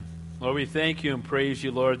Lord, we thank you and praise you,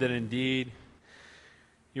 Lord, that indeed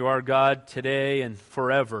you are God today and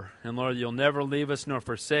forever. And Lord, you'll never leave us nor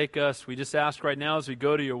forsake us. We just ask right now as we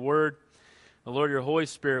go to your word, the Lord, your Holy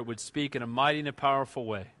Spirit would speak in a mighty and a powerful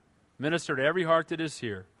way. Minister to every heart that is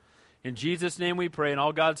here. In Jesus' name we pray, and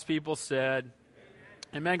all God's people said,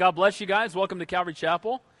 Amen. God bless you guys. Welcome to Calvary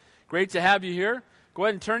Chapel. Great to have you here. Go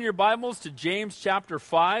ahead and turn your Bibles to James chapter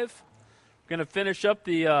 5. We're going to finish up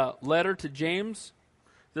the letter to James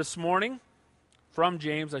this morning, from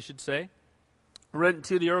James, I should say, written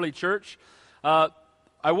to the early church. I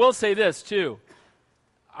will say this, too.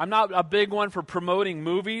 I'm not a big one for promoting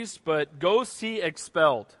movies, but go see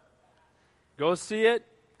Expelled. Go see it.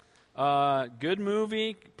 Good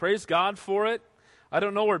movie. Praise God for it. I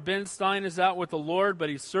don't know where Ben Stein is at with the Lord, but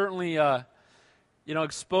he's certainly,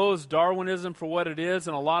 exposed Darwinism for what it is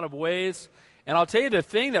in a lot of ways. And I'll tell you, the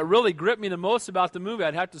thing that really gripped me the most about the movie,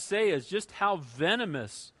 I'd have to say, is just how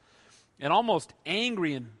venomous and almost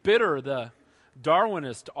angry and bitter the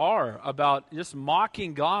Darwinists are about just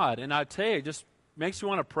mocking God. And I tell you, it just makes you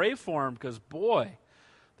want to pray for them because, boy,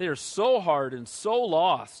 they are so hard and so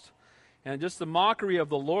lost. And just the mockery of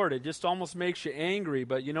the Lord, it just almost makes you angry.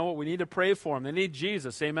 But you know what? We need to pray for them. They need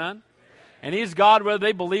Jesus, amen? And he's God whether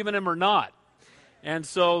they believe in him or not. And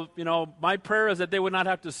so, my prayer is that they would not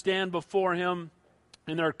have to stand before him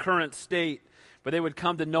in their current state, but they would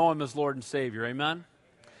come to know him as Lord and Savior, amen?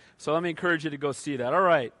 So let me encourage you to go see that. All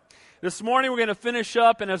right. This morning we're going to finish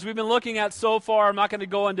up, and as we've been looking at so far, I'm not going to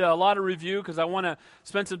go into a lot of review because I want to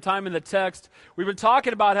spend some time in the text. We've been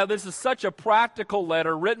talking about how this is such a practical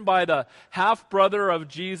letter written by the half-brother of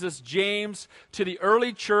Jesus, James, to the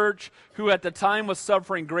early church who at the time was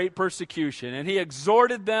suffering great persecution. And he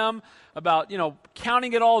exhorted them about,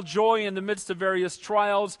 counting it all joy in the midst of various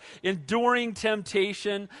trials, enduring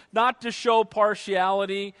temptation, not to show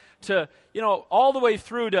partiality, to, all the way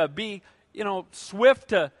through to be, swift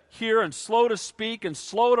to hear and slow to speak and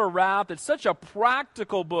slow to wrath. It's such a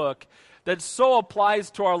practical book that so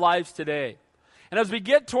applies to our lives today. And as we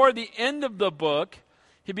get toward the end of the book,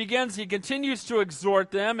 he continues to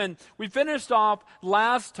exhort them. And we finished off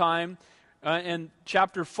last time in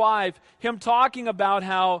chapter 5, him talking about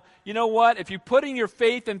how, if you put in your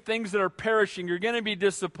faith in things that are perishing, you're going to be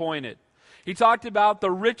disappointed. He talked about the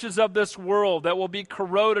riches of this world that will be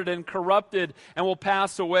corroded and corrupted and will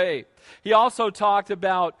pass away. He also talked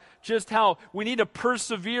about just how we need to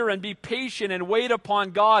persevere and be patient and wait upon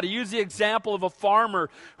God. He used the example of a farmer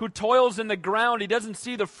who toils in the ground. He doesn't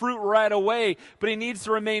see the fruit right away, but he needs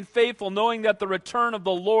to remain faithful, knowing that the return of the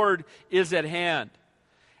Lord is at hand.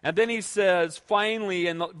 And then he says, finally,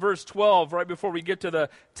 in verse 12, right before we get to the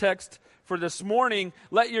text for this morning,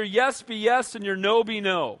 let your yes be yes and your no be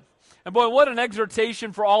no. And boy, what an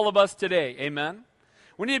exhortation for all of us today. Amen?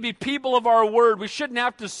 We need to be people of our word. We shouldn't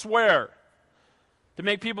have to swear to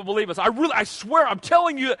make people believe us. I swear, I'm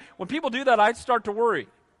telling you, when people do that, I start to worry.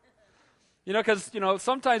 Because,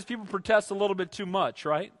 sometimes people protest a little bit too much,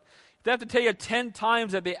 right? If they have to tell you 10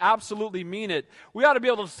 times that they absolutely mean it, we ought to be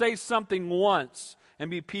able to say something once and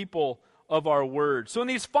be people of our word. So in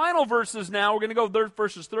these final verses now, we're going to go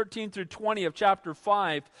verses 13 through 20 of chapter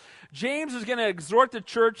 5. James is going to exhort the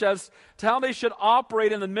church as to how they should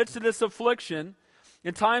operate in the midst of this affliction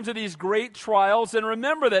in times of these great trials. And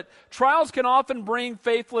remember that trials can often bring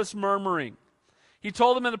faithless murmuring. He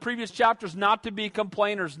told them in the previous chapters not to be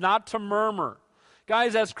complainers, not to murmur.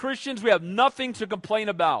 Guys, as Christians, we have nothing to complain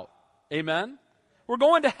about. Amen? We're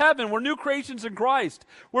going to heaven. We're new creations in Christ.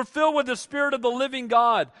 We're filled with the Spirit of the living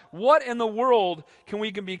God. What in the world can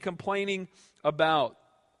we be complaining about?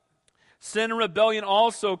 Sin and rebellion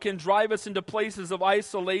also can drive us into places of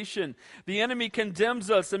isolation. The enemy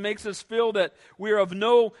condemns us and makes us feel that we are of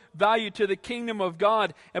no value to the kingdom of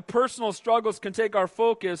God. And personal struggles can take our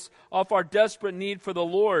focus off our desperate need for the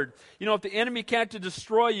Lord. If the enemy can't to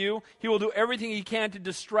destroy you, he will do everything he can to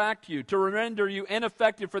distract you, to render you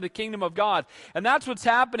ineffective for the kingdom of God. And that's what's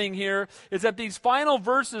happening here, is that these final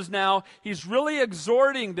verses now, he's really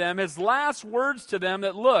exhorting them, his last words to them,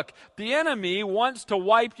 that look, the enemy wants to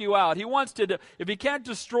wipe you out. If he can't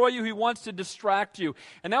destroy you, he wants to distract you.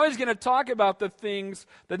 And now he's going to talk about the things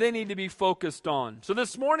that they need to be focused on. So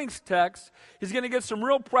this morning's text, he's going to get some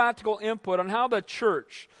real practical input on how the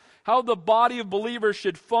church, how the body of believers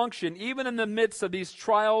should function, even in the midst of these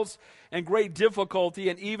trials and great difficulty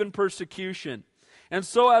and even persecution. And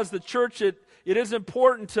so as the church, it is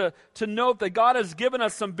important to note that God has given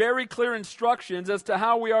us some very clear instructions as to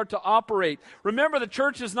how we are to operate. Remember, the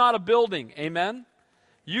church is not a building. Amen?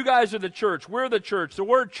 You guys are the church. We're the church. The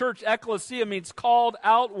word church, ecclesia, means called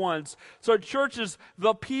out ones. So church is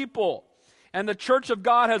the people. And the church of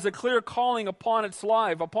God has a clear calling upon its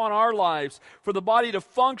life, upon our lives. For the body to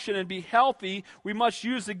function and be healthy, we must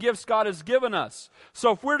use the gifts God has given us.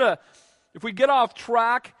 So if we get off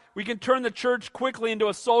track, we can turn the church quickly into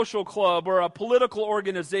a social club or a political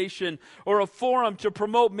organization or a forum to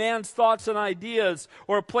promote man's thoughts and ideas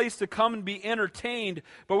or a place to come and be entertained.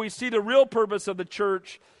 But we see the real purpose of the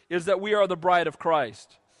church is that we are the bride of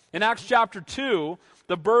Christ. In Acts chapter 2,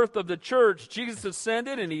 the birth of the church, Jesus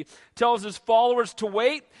ascended and he tells his followers to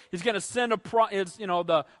wait. He's going to send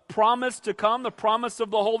the promise to come, the promise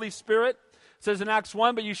of the Holy Spirit. It says in Acts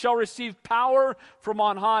 1, but you shall receive power from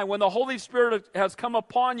on high when the Holy Spirit has come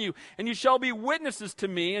upon you, and you shall be witnesses to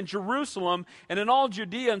me in Jerusalem and in all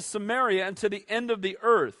Judea and Samaria and to the end of the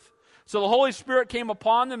earth. So the Holy Spirit came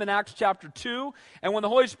upon them in Acts chapter 2, and when the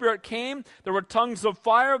Holy Spirit came, there were tongues of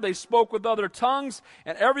fire, they spoke with other tongues,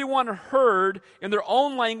 and everyone heard in their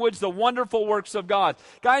own language the wonderful works of God.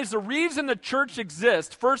 Guys, the reason the church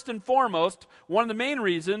exists, first and foremost, one of the main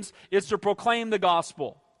reasons, is to proclaim the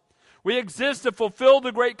gospel. We exist to fulfill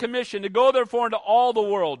the Great Commission, to go therefore into all the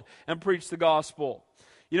world and preach the gospel.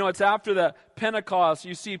 You know, it's after the Pentecost,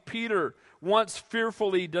 you see Peter once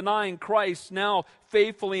fearfully denying Christ, now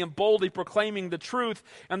faithfully and boldly proclaiming the truth.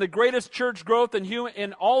 And the greatest church growth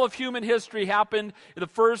in all of human history happened the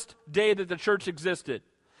first day that the church existed.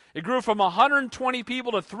 It grew from 120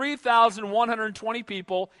 people to 3,120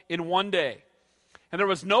 people in one day. And there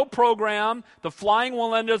was no program. The Flying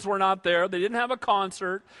Walendas were not there. They didn't have a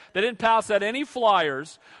concert. They didn't pass out any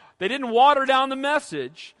flyers. They didn't water down the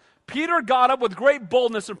message. Peter got up with great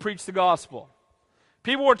boldness and preached the gospel.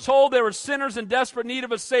 People were told they were sinners in desperate need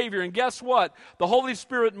of a Savior. And guess what? The Holy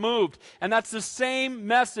Spirit moved. And that's the same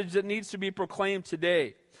message that needs to be proclaimed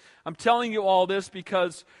today. I'm telling you all this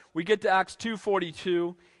because we get to Acts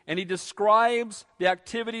 2:42, and he describes the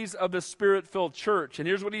activities of the Spirit-filled church. And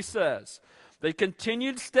here's what he says. They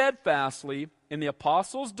continued steadfastly in the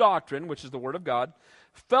apostles' doctrine, which is the Word of God,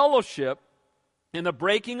 fellowship, in the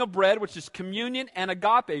breaking of bread, which is communion, and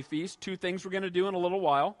agape feast, two things we're going to do in a little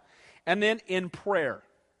while, and then in prayer.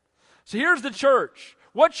 So here's the church.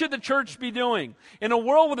 What should the church be doing? In a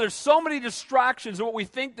world where there's so many distractions of what we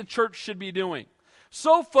think the church should be doing,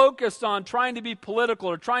 so focused on trying to be political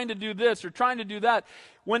or trying to do this or trying to do that,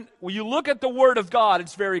 when you look at the Word of God,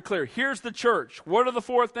 it's very clear. Here's the church. What are the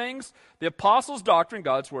four things? The apostles' doctrine,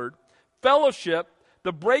 God's Word, fellowship,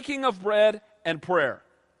 the breaking of bread, and prayer.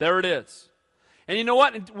 There it is. And you know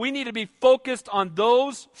what? We need to be focused on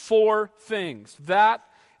those four things. That,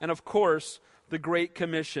 and of course, the Great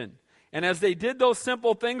Commission. And as they did those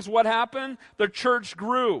simple things, what happened? The church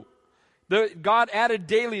grew. God added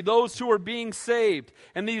daily those who were being saved.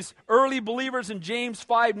 And these early believers in James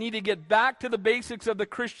 5 need to get back to the basics of the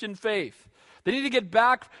Christian faith. They need to get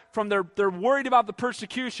back from they're worried about the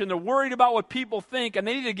persecution. They're worried about what people think. And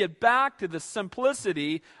they need to get back to the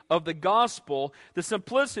simplicity of the gospel, the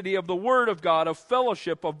simplicity of the Word of God, of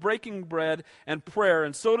fellowship, of breaking bread and prayer.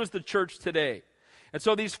 And so does the church today. And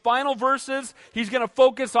so these final verses, he's going to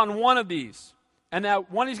focus on one of these. And that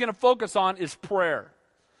one he's going to focus on is prayer.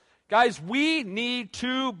 Guys, we need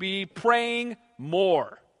to be praying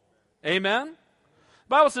more. Amen?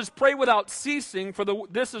 The Bible says, pray without ceasing, for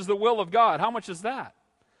this is the will of God. How much is that?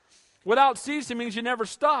 Without ceasing means you never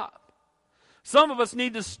stop. Some of us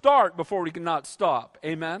need to start before we cannot stop.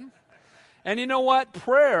 Amen? And you know what?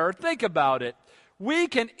 Prayer, think about it. We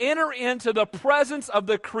can enter into the presence of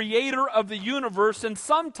the Creator of the universe, and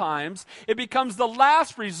sometimes it becomes the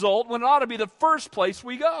last result when it ought to be the first place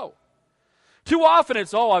we go. Too often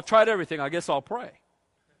it's, I've tried everything, I guess I'll pray.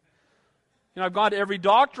 I've gone to every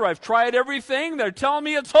doctor, I've tried everything, they're telling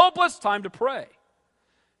me it's hopeless, time to pray.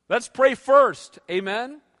 Let's pray first,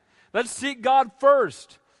 amen? Let's seek God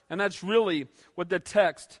first. And that's really what the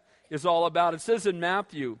text is all about. It says in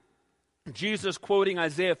Matthew, Jesus quoting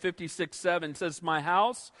Isaiah 56:7 says, my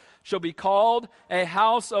house shall be called a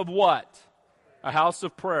house of what? A house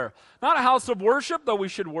of prayer. Not a house of worship, though we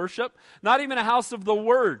should worship. Not even a house of the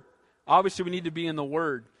Word. Obviously, we need to be in the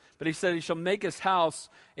Word. But he said he shall make his house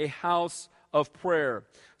a house of prayer.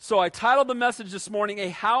 So I titled the message this morning, A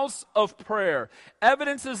House of Prayer.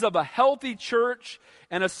 Evidences of a healthy church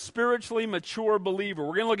and a spiritually mature believer.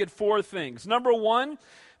 We're going to look at four things. Number one,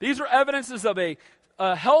 these are evidences of a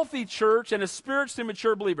healthy church and a spiritually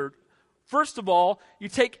mature believer. First of all, you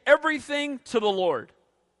take everything to the Lord.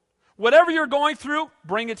 Whatever you're going through,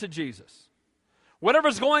 bring it to Jesus.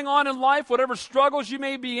 Whatever's going on in life, whatever struggles you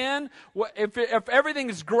may be in, if everything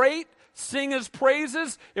is great, sing His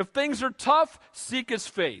praises. If things are tough, seek His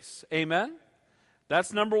face. Amen?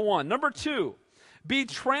 That's number one. Number two, be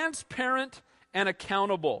transparent and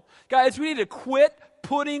accountable. Guys, we need to quit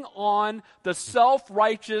putting on the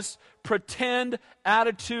self-righteous, pretend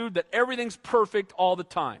attitude that everything's perfect all the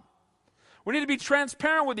time. We need to be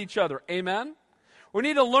transparent with each other. Amen? We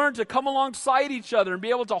need to learn to come alongside each other and be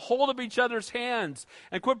able to hold up each other's hands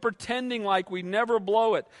and quit pretending like we never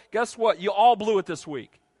blow it. Guess what? You all blew it this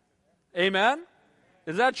week. Amen?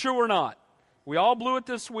 Is that true or not? We all blew it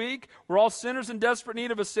this week. We're all sinners in desperate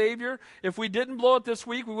need of a Savior. If we didn't blow it this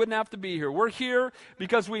week, we wouldn't have to be here. We're here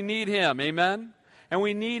because we need Him. Amen? And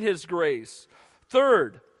we need His grace.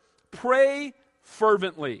 Third, pray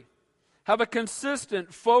fervently. Have a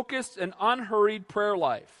consistent, focused, and unhurried prayer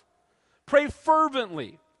life. Pray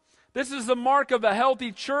fervently. This is the mark of a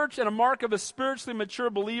healthy church, and a mark of a spiritually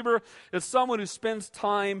mature believer is someone who spends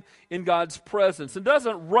time in God's presence and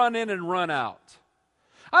doesn't run in and run out.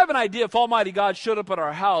 I have an idea if Almighty God showed up at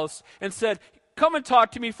our house and said, come and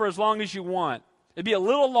talk to me for as long as you want. It'd be a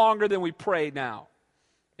little longer than we pray now.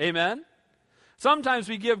 Amen? Sometimes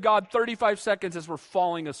we give God 35 seconds as we're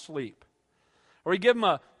falling asleep. Or we give Him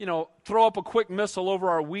throw up a quick missile over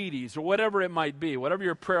our Wheaties, or whatever it might be, whatever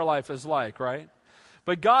your prayer life is like, right?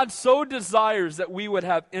 But God so desires that we would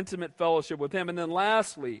have intimate fellowship with Him. And then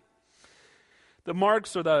lastly, the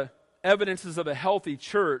marks or the evidences of a healthy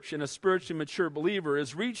church and a spiritually mature believer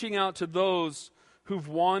is reaching out to those who've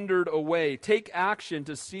wandered away. Take action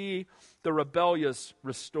to see the rebellious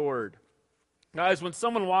restored. Guys, when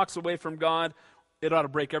someone walks away from God, it ought to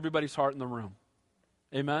break everybody's heart in the room.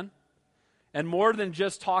 Amen? And more than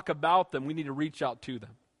just talk about them, we need to reach out to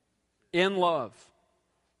them in love.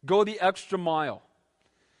 Go the extra mile.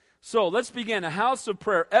 So let's begin. A house of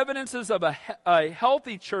prayer. Evidences of a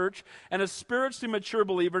healthy church and a spiritually mature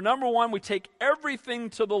believer. Number one, we take everything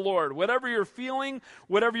to the Lord. Whatever you're feeling,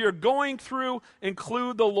 whatever you're going through,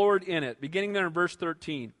 include the Lord in it. Beginning there in verse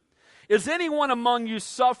 13. Is anyone among you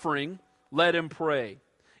suffering? Let him pray.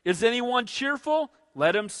 Is anyone cheerful?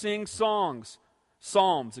 Let him sing Psalms.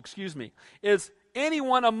 Is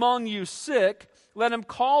anyone among you sick? Let him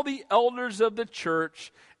call the elders of the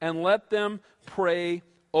church and let them pray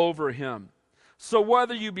over him. So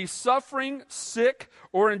whether you be suffering, sick,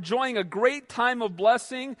 or enjoying a great time of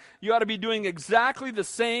blessing, you ought to be doing exactly the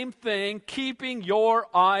same thing, keeping your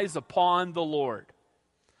eyes upon the Lord.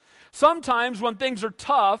 Sometimes when things are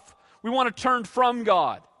tough, we want to turn from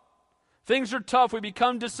God. Things are tough. We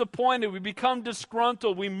become disappointed. We become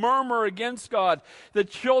disgruntled. We murmur against God. The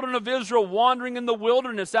children of Israel wandering in the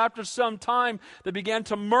wilderness, after some time, they began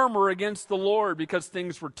to murmur against the Lord because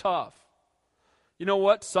things were tough. You know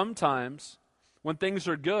what? Sometimes when things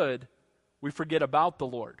are good, we forget about the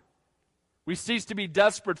Lord. We cease to be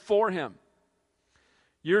desperate for Him.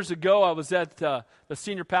 Years ago, I was at the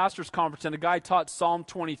senior pastors conference, and a guy taught Psalm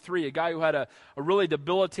 23, a guy who had a really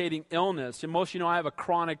debilitating illness. And most of you know I have a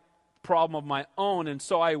chronic problem of my own, and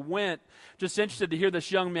so I went just interested to hear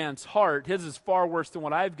this young man's heart. His is far worse than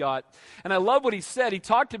what I've got. And I love what he said. He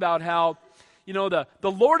talked about how, the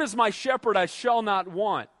Lord is my shepherd, I shall not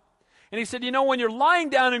want. And he said, when you're lying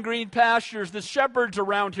down in green pastures, the shepherd's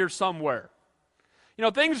around here somewhere.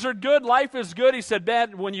 Things are good, life is good. He said,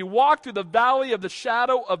 man, when you walk through the valley of the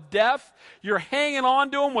shadow of death, you're hanging on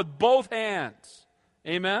to him with both hands.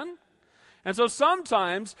 Amen? And so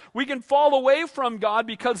sometimes we can fall away from God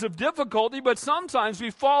because of difficulty, but sometimes we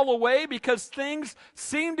fall away because things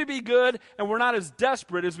seem to be good and we're not as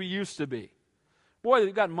desperate as we used to be. Boy,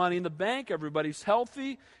 we've got money in the bank, everybody's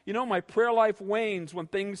healthy. My prayer life wanes when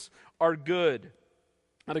things are good.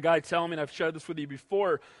 I had a guy tell me, and I've shared this with you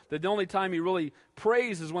before, that the only time he really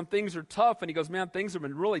prays is when things are tough, and he goes, man, things have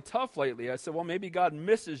been really tough lately. I said, well, maybe God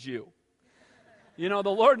misses you. The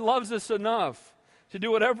Lord loves us enough to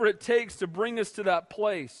do whatever it takes to bring us to that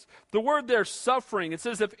place. The word there, suffering, it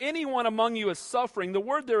says, if anyone among you is suffering, the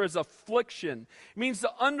word there is affliction. It means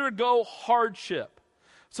to undergo hardship.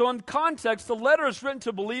 So in context, the letter is written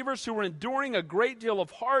to believers who are enduring a great deal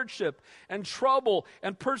of hardship and trouble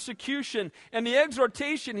and persecution. And the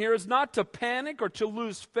exhortation here is not to panic or to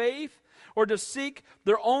lose faith or to seek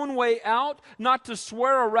their own way out, not to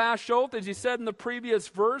swear a rash oath, as he said in the previous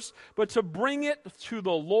verse, but to bring it to the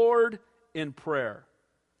Lord in prayer.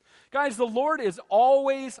 Guys, the Lord is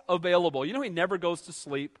always available. He never goes to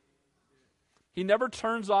sleep. He never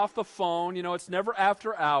turns off the phone. It's never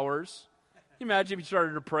after hours. Can you imagine if you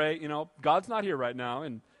started to pray, God's not here right now,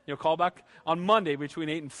 and call back on Monday between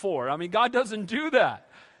 8 and 4. God doesn't do that.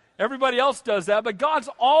 Everybody else does that, but God's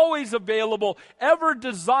always available, ever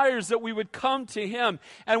desires that we would come to Him.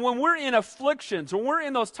 And when we're in afflictions, when we're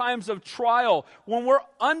in those times of trial, when we're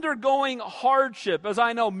undergoing hardship, as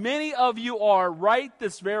I know many of you are right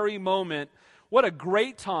this very moment, what a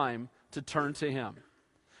great time to turn to Him.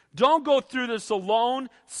 Don't go through this alone.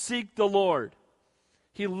 Seek the Lord.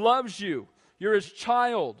 He loves you. You're His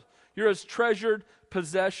child. You're His treasured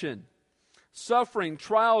possession. Suffering,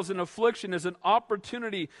 trials, and affliction is an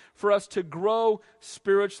opportunity for us to grow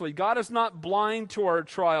spiritually. God is not blind to our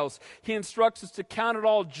trials. He instructs us to count it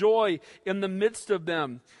all joy in the midst of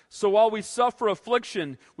them. So while we suffer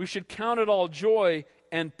affliction, we should count it all joy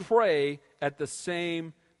and pray at the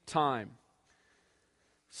same time.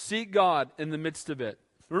 Seek God in the midst of it.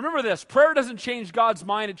 Remember this, prayer doesn't change God's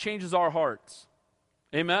mind, it changes our hearts.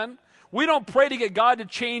 Amen? We don't pray to get God to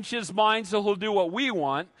change His mind so He'll do what we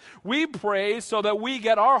want. We pray so that we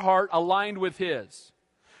get our heart aligned with His.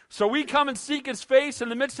 So we come and seek His face in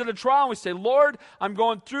the midst of the trial, and we say, Lord, I'm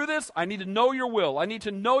going through this. I need to know your will. I need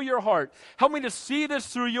to know your heart. Help me to see this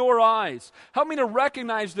through your eyes. Help me to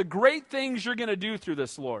recognize the great things you're going to do through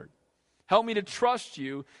this, Lord. Help me to trust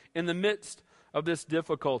you in the midst of this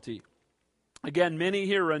difficulty. Again, many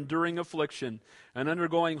here are enduring affliction and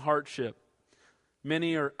undergoing hardship.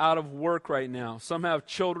 Many are out of work right now. Some have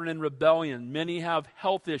children in rebellion. Many have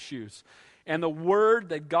health issues. And the word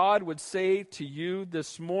that God would say to you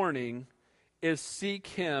this morning is seek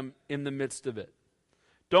Him in the midst of it.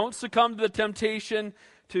 Don't succumb to the temptation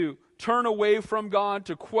to turn away from God,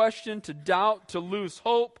 to question, to doubt, to lose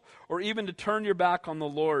hope, or even to turn your back on the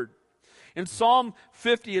Lord. In Psalm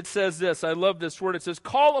 50 it says this, I love this word, it says,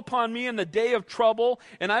 call upon me in the day of trouble,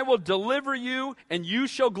 and I will deliver you, and you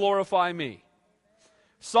shall glorify me.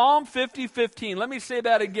 Psalm 50:15. Let me say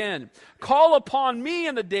that again. Call upon me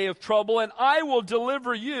in the day of trouble, and I will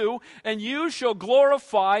deliver you, and you shall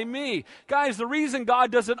glorify me. Guys, the reason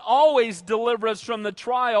God doesn't always deliver us from the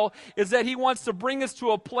trial is that He wants to bring us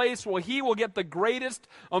to a place where He will get the greatest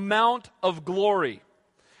amount of glory.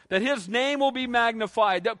 That His name will be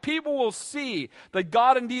magnified, that people will see that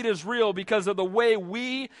God indeed is real because of the way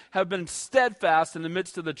we have been steadfast in the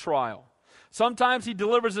midst of the trial. Sometimes He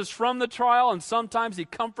delivers us from the trial, and sometimes He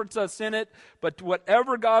comforts us in it. But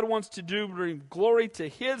whatever God wants to do to bring glory to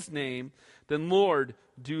His name, then Lord,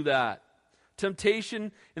 do that.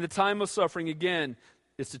 Temptation in the time of suffering, again,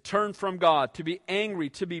 is to turn from God, to be angry,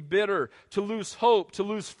 to be bitter, to lose hope, to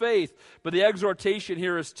lose faith. But the exhortation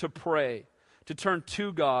here is to pray, to turn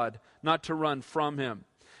to God, not to run from Him.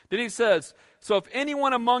 Then He says, so if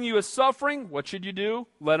anyone among you is suffering, what should you do?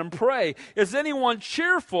 Let him pray. Is anyone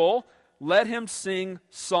cheerful? Let him sing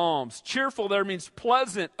psalms. Cheerful there means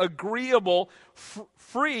pleasant, agreeable,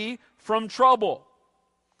 free from trouble.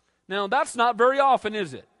 Now, that's not very often,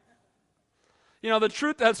 is it? You know, the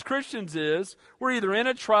truth as Christians is, we're either in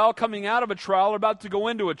a trial, coming out of a trial, or about to go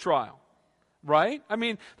into a trial. Right? I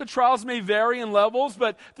mean, the trials may vary in levels,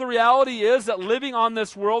 but the reality is that living on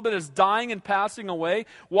this world that is dying and passing away,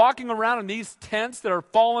 walking around in these tents that are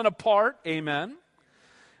falling apart, amen,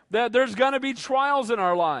 that there's going to be trials in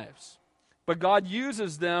our lives. But God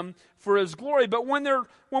uses them for His glory. But when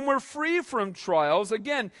we're free from trials,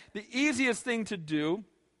 again, the easiest thing to do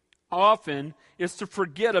often is to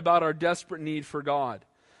forget about our desperate need for God.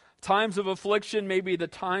 Times of affliction may be the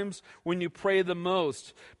times when you pray the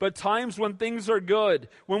most. But times when things are good,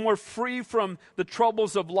 when we're free from the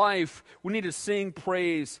troubles of life, we need to sing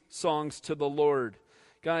praise songs to the Lord.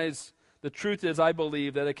 Guys, the truth is, I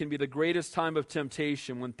believe that it can be the greatest time of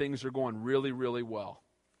temptation when things are going really, really well.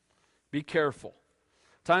 Be careful.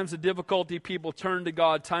 Times of difficulty, people turn to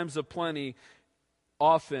God. Times of plenty,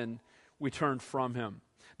 often we turn from Him.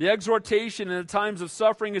 The exhortation in the times of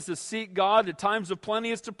suffering is to seek God. At times of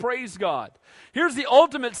plenty is to praise God. Here's the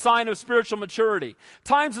ultimate sign of spiritual maturity.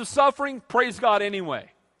 Times of suffering, praise God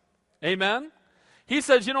anyway. Amen? He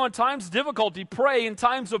says, you know, in times of difficulty, pray. In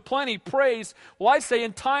times of plenty, praise. Well, I say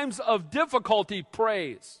in times of difficulty,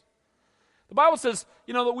 praise. The Bible says,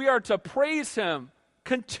 you know, that we are to praise Him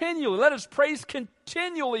continually. Let His praise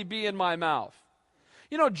continually be in my mouth.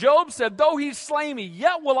 You know, Job said, though He slay me,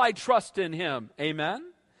 yet will I trust in Him. Amen?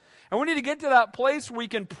 And we need to get to that place where we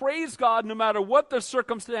can praise God no matter what the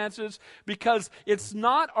circumstances, because it's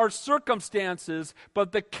not our circumstances,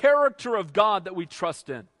 but the character of God that we trust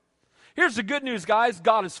in. Here's the good news, guys.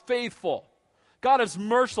 God is faithful. God is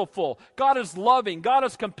merciful. God is loving. God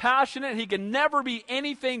is compassionate. He can never be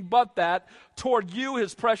anything but that toward you,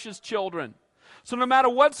 His precious children. So no matter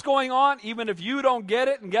what's going on, even if you don't get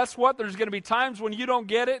it, and guess what? There's going to be times when you don't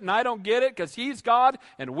get it and I don't get it because He's God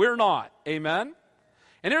and we're not. Amen?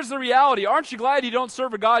 And here's the reality. Aren't you glad you don't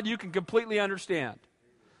serve a God you can completely understand?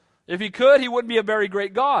 If He could, He wouldn't be a very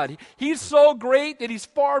great God. He's so great that He's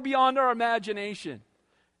far beyond our imagination.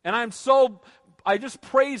 And I just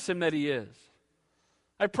praise Him that He is.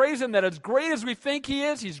 I praise Him that as great as we think He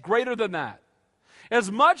is, He's greater than that.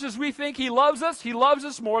 As much as we think He loves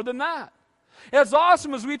us more than that. As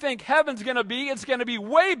awesome as we think heaven's going to be, it's going to be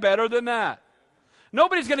way better than that.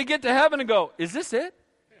 Nobody's going to get to heaven and go, is this it?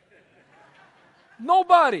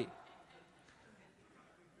 Nobody.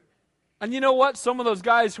 And you know what? Some of those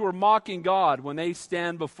guys who are mocking God, when they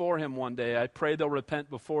stand before him one day, I pray they'll repent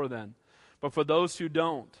before then. But for those who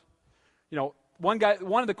don't, one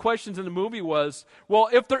of the questions in the movie was, well,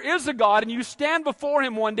 if there is a God and you stand before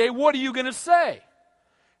him one day, what are you going to say?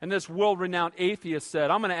 And this world-renowned atheist said,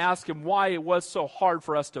 I'm going to ask him why it was so hard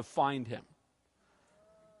for us to find him.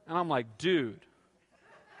 And I'm like, dude,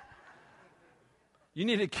 you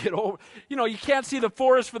need to get over, you can't see the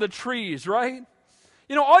forest for the trees, right?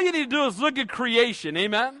 All you need to do is look at creation,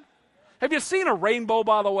 amen? Have you seen a rainbow,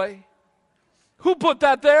 by the way? Who put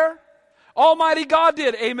that there? Almighty God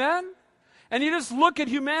did, amen? And you just look at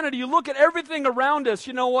humanity, you look at everything around us,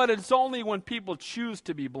 you know what? It's only when people choose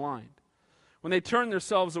to be blind, when they turn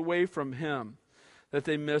themselves away from him, that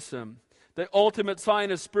they miss him. The ultimate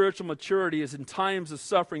sign of spiritual maturity is in times of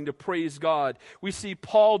suffering to praise God. We see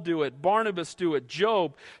Paul do it, Barnabas do it,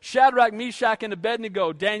 Job, Shadrach, Meshach, and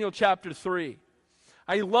Abednego, Daniel chapter 3.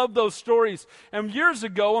 I love those stories. And years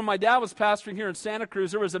ago, when my dad was pastoring here in Santa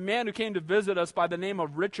Cruz, there was a man who came to visit us by the name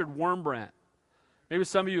of Richard Wurmbrand. Maybe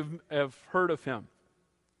some of you have heard of him.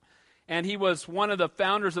 And he was one of the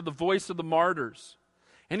founders of the Voice of the Martyrs.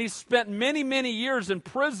 And he spent many, many years in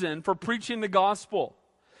prison for preaching the gospel.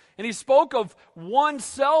 And he spoke of one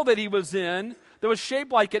cell that he was in that was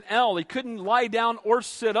shaped like an L. He couldn't lie down or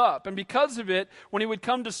sit up. And because of it, when he would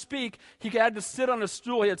come to speak, he had to sit on a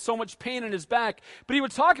stool. He had so much pain in his back. But he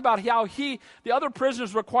would talk about how the other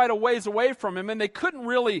prisoners were quite a ways away from him, and they couldn't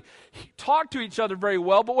really talk to each other very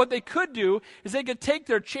well. But what they could do is they could take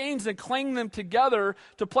their chains and clang them together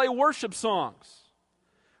to play worship songs.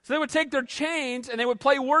 So they would take their chains and they would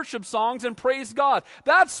play worship songs and praise God.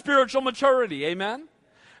 That's spiritual maturity, amen?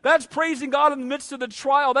 That's praising God in the midst of the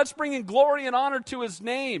trial. That's bringing glory and honor to his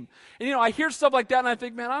name. And I hear stuff like that and I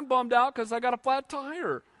think, man, I'm bummed out because I got a flat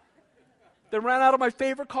tire. They ran out of my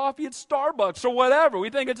favorite coffee at Starbucks or whatever. We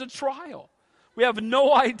think it's a trial. We have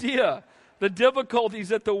no idea the difficulties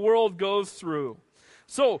that the world goes through.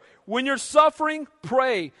 So when you're suffering,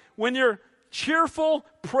 pray. When you're cheerful,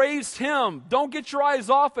 praise him. Don't get your eyes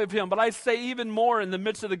off of him. But I say even more, in the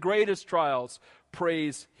midst of the greatest trials,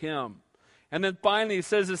 praise him. And then finally he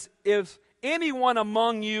says this, if anyone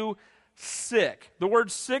among you sick. The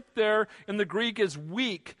word sick there in the Greek is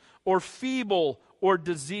weak or feeble or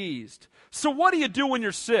diseased. So what do you do when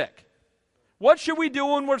you're sick? What should we do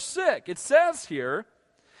when we're sick? It says here,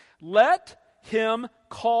 let him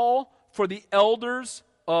call for the elders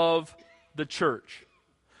of the church.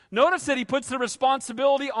 Notice that he puts the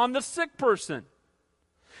responsibility on the sick person.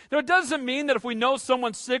 Now, it doesn't mean that if we know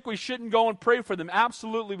someone's sick, we shouldn't go and pray for them.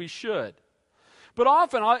 Absolutely, we should. But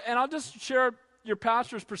often, I'll just share your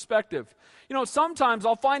pastor's perspective. Sometimes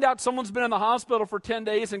I'll find out someone's been in the hospital for 10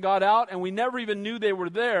 days and got out, and we never even knew they were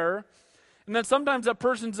there. And then sometimes that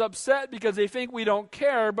person's upset because they think we don't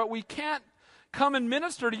care, but we can't come and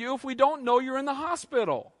minister to you if we don't know you're in the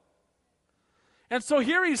hospital. And so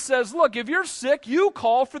here he says, look, if you're sick, you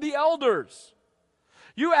call for the elders.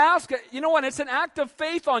 You ask, and it's an act of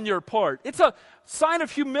faith on your part. It's a sign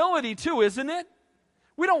of humility too, isn't it?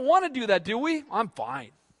 We don't want to do that, do we? I'm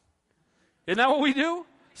fine. Isn't that what we do?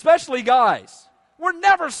 Especially guys. We're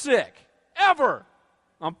never sick, ever.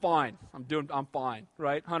 I'm fine. I'm fine,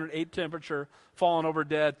 right? 108 temperature, falling over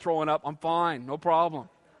dead, throwing up. I'm fine, no problem.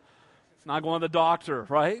 Not going to the doctor,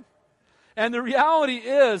 right? And the reality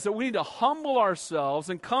is that we need to humble ourselves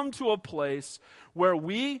and come to a place where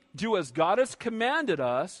we do as God has commanded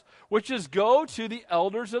us, which is go to the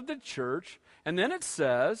elders of the church, and then it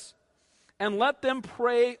says, and let them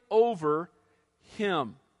pray over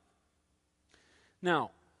him.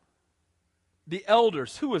 Now, the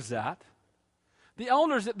elders, who is that? The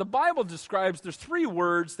elders, the Bible describes, there's three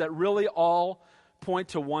words that really all point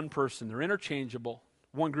to one person. They're interchangeable,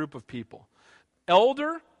 one group of people.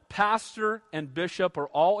 Elder, pastor, and bishop are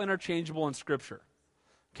all interchangeable in Scripture.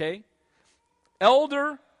 Okay?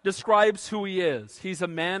 Elder describes who he is. He's a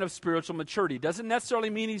man of spiritual maturity. Doesn't necessarily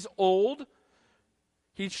mean he's old.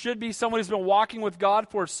 He should be someone who's been walking with God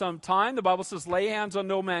for some time. The Bible says, lay hands on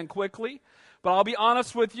no man quickly. But I'll be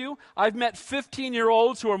honest with you, I've met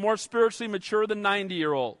 15-year-olds who are more spiritually mature than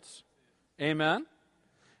 90-year-olds. Amen?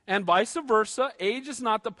 And vice versa. Age is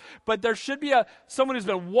not but there should be someone who's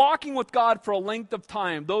been walking with God for a length of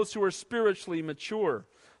time, those who are spiritually mature.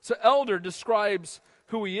 So elder describes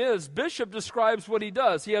who he is. Bishop describes what he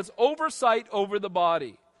does. He has oversight over the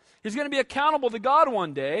body. He's going to be accountable to God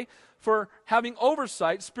one day for having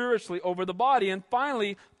oversight spiritually over the body. And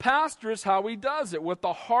finally, pastor is how he does it, with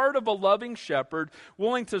the heart of a loving shepherd,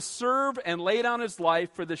 willing to serve and lay down his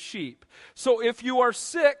life for the sheep. So if you are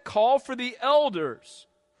sick, call for the elders.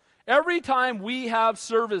 Every time we have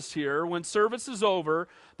service here, when service is over,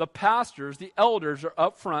 the pastors, the elders are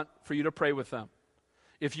up front for you to pray with them.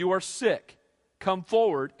 If you are sick, come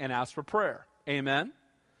forward and ask for prayer. Amen?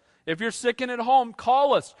 If you're sick and at home,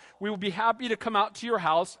 call us. We will be happy to come out to your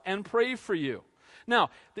house and pray for you.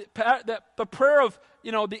 Now, the prayer of,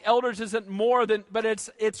 the elders isn't more than, but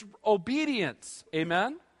it's obedience.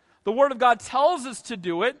 Amen? The Word of God tells us to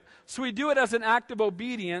do it, so we do it as an act of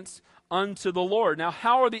obedience unto the Lord. Now,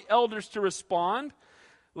 how are the elders to respond?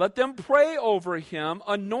 Let them pray over him,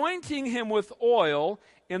 anointing him with oil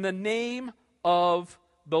in the name of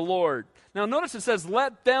the Lord. Now, notice it says,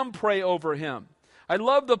 let them pray over him. I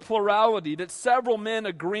love the plurality, that several men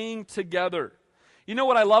agreeing together. You know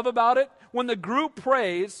what I love about it? When the group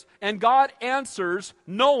prays and God answers,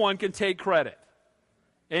 no one can take credit.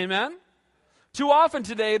 Amen? Too often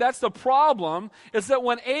today, that's the problem, is that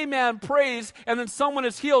when a man prays and then someone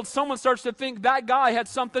is healed, someone starts to think that guy had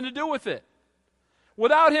something to do with it.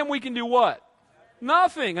 Without him, we can do what?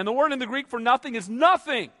 Nothing. And the word in the Greek for nothing is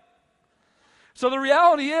nothing. So the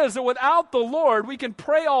reality is that without the Lord, we can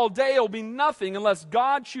pray all day, it'll be nothing unless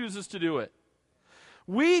God chooses to do it.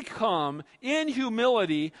 We come in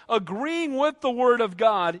humility, agreeing with the Word of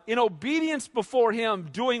God, in obedience before Him,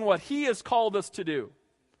 doing what He has called us to do.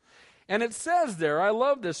 And it says there, I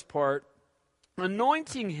love this part,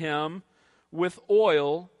 anointing him with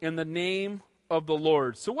oil in the name of the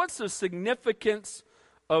Lord. So what's the significance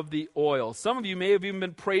of the oil? Some of you may have even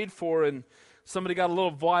been prayed for and somebody got a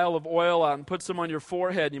little vial of oil out and put some on your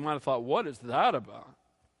forehead, and you might have thought, what is that about?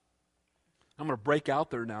 I'm going to break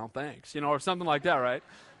out there now, thanks. Or something like that, right?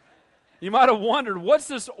 You might have wondered, what's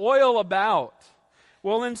this oil about?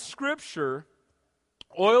 Well, in Scripture,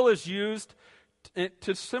 oil is used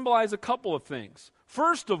to symbolize a couple of things.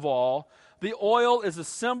 First of all, the oil is a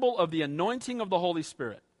symbol of the anointing of the Holy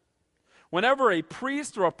Spirit. Whenever a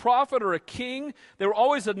priest or a prophet or a king, they were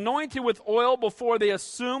always anointed with oil before they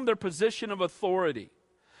assumed their position of authority.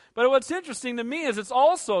 But what's interesting to me is it's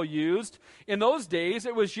also used, in those days,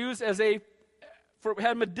 it was used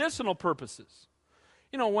had medicinal purposes.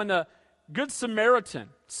 When the Good Samaritan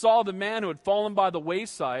saw the man who had fallen by the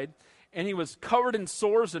wayside, and he was covered in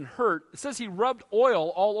sores and hurt, it says he rubbed oil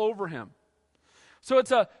all over him. So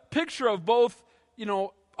it's a picture of both,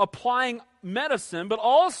 applying medicine, but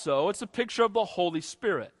also it's a picture of the Holy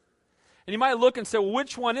Spirit. And you might look and say, well,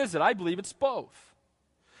 which one is it? I believe it's both.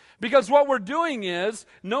 Because what we're doing is,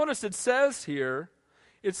 notice it says here,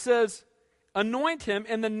 it says, anoint him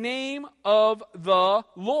in the name of the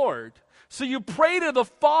Lord. So you pray to the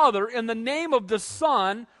Father in the name of the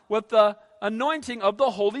Son with the anointing of the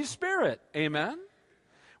Holy Spirit. Amen?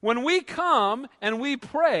 When we come and we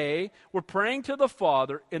pray, we're praying to the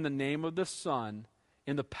Father in the name of the Son,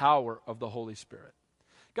 in the power of the Holy Spirit.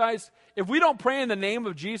 Guys, if we don't pray in the name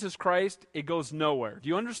of Jesus Christ, it goes nowhere. Do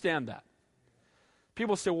you understand that?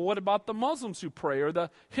 People say, well, what about the Muslims who pray, or the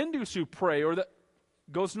Hindus who pray, or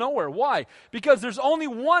goes nowhere. Why? Because there's only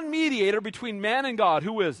one mediator between man and God.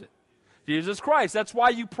 Who is it? Jesus Christ. That's why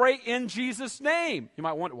you pray in Jesus' name. You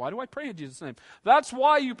might wonder, why do I pray in Jesus' name? That's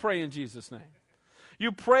why you pray in Jesus' name.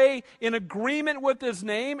 You pray in agreement with His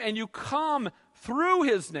name, and you come through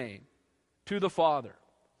His name to the Father.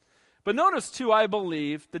 But notice, too, I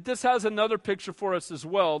believe that this has another picture for us as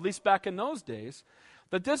well, at least back in those days,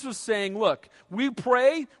 that this was saying, look, we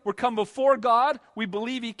pray, we come before God, we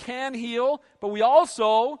believe He can heal, but we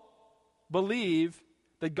also believe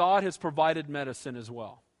that God has provided medicine as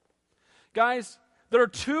well. Guys, there are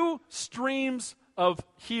two streams of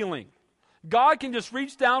healing. God can just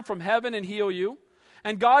reach down from heaven and heal you,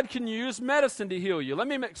 and God can use medicine to heal you. Let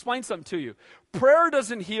me explain something to you. Prayer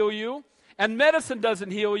doesn't heal you, and medicine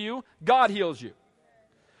doesn't heal you. God heals you.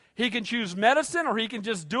 He can choose medicine, or He can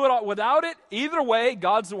just do it without it. Either way,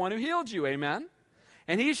 God's the one who healed you. Amen?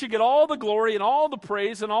 And He should get all the glory and all the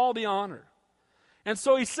praise and all the honor. And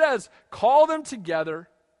so He says, call them together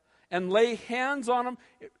and lay hands on them,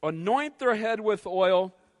 anoint their head with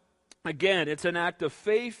oil. Again, it's an act of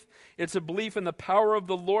faith. It's a belief in the power of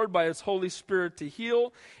the Lord by His Holy Spirit to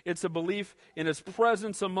heal. It's a belief in His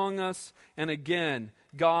presence among us. And again,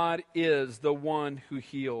 God is the one who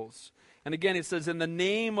heals. And again, it says, in the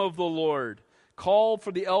name of the Lord, call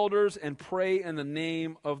for the elders and pray in the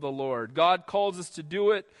name of the Lord. God calls us to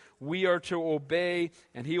do it. We are to obey,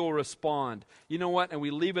 and He will respond. You know what? And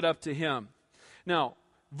we leave it up to Him. Now,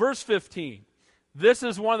 verse 15. This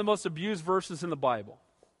is one of the most abused verses in the Bible.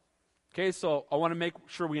 Okay, so I want to make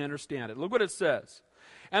sure we understand it. Look what it says.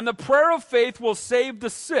 And the prayer of faith will save the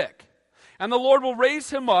sick, and the Lord will raise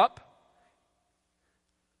him up.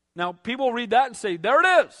 Now, people read that and say, there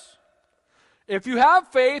it is. If you have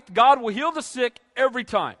faith, God will heal the sick every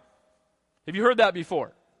time. Have you heard that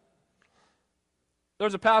before?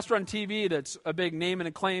 There's a pastor on TV that's a big name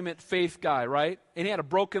and claim it faith guy, right? And he had a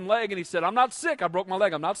broken leg, and he said, I'm not sick. I broke my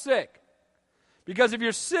leg. I'm not sick. Because if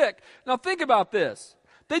you're sick, now think about this,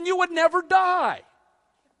 then you would never die,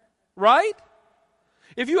 right?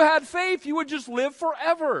 If you had faith, you would just live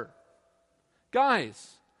forever.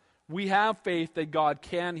 Guys, we have faith that God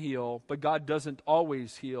can heal, but God doesn't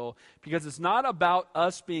always heal, because it's not about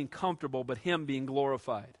us being comfortable, but Him being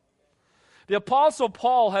glorified. The Apostle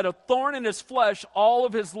Paul had a thorn in his flesh all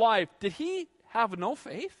of his life. Did he have no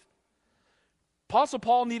faith? Apostle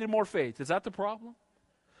Paul needed more faith. Is that the problem?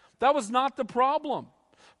 That was not the problem.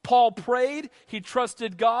 Paul prayed, he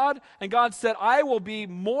trusted God, and God said, I will be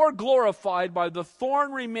more glorified by the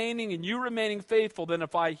thorn remaining and you remaining faithful than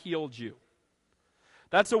if I healed you.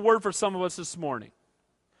 That's a word for some of us this morning.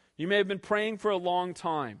 You may have been praying for a long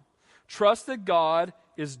time. Trust that God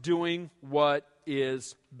is doing what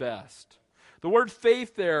is best. The word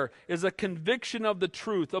faith there is a conviction of the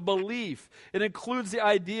truth, a belief. It includes the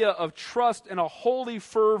idea of trust and a holy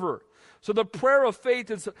fervor. So the prayer of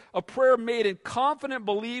faith is a prayer made in confident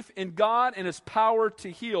belief in God and His power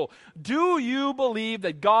to heal. Do you believe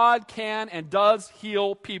that God can and does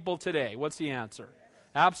heal people today? What's the answer?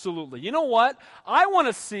 Absolutely. You know what? I want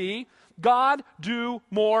to see God do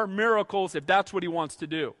more miracles if that's what He wants to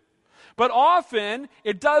do. But often,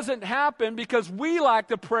 it doesn't happen because we lack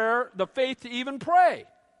the faith to even pray.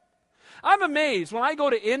 I'm amazed when I go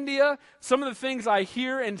to India, some of the things I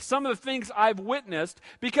hear and some of the things I've witnessed,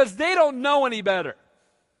 because they don't know any better.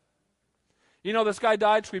 You know, this guy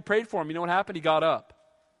died, so we prayed for him. You know what happened? He got up.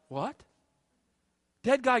 What?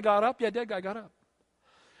 Dead guy got up? Yeah, dead guy got up.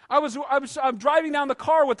 I'm driving down the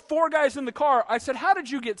car with 4 guys in the car. I said, how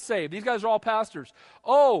did you get saved? These guys are all pastors.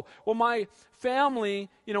 Oh, well, my family,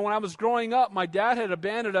 you know, when I was growing up, my dad had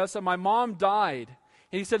abandoned us and my mom died.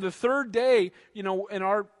 And he said the third day, you know, in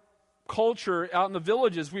our culture out in the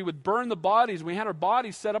villages, we would burn the bodies. We had our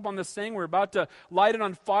bodies set up on this thing. We were about to light it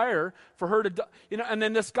on fire for her to die. You know, and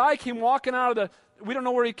then this guy came walking out of we don't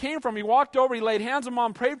know where he came from. He walked over, he laid hands on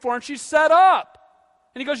Mom, prayed for her, and she sat up.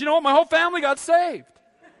 And he goes, you know what, my whole family got saved.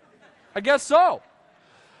 I guess so.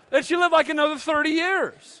 Then she lived like another 30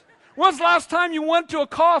 years. When's the last time you went to a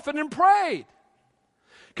coffin and prayed?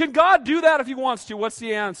 Can God do that if He wants to? What's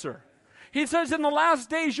the answer? He says in the last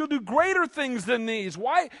days you'll do greater things than these.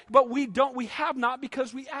 Why? But we have not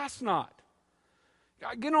because we ask not.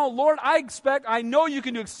 You know, Lord, I know you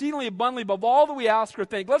can do exceedingly abundantly above all that we ask or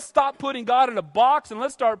think. Let's stop putting God in a box and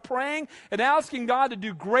let's start praying and asking God to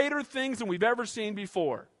do greater things than we've ever seen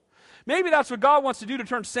before. Maybe that's what God wants to do, to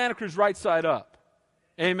turn Santa Cruz right side up.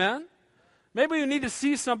 Amen? Maybe we need to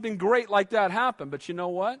see something great like that happen. But you know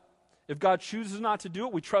what? If God chooses not to do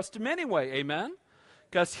it, we trust Him anyway. Amen?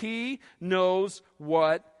 Because He knows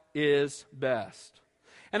what is best.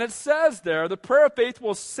 And it says there, the prayer of faith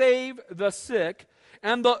will save the sick,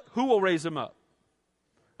 and who will raise him up?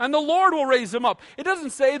 And the Lord will raise him up. It doesn't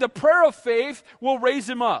say the prayer of faith will raise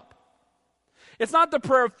him up. It's not the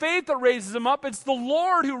prayer of faith that raises him up, it's the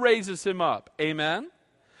Lord who raises him up. Amen?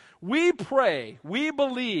 We pray, we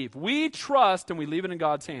believe, we trust, and we leave it in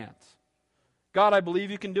God's hands. God, I believe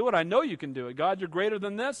you can do it. I know you can do it. God, you're greater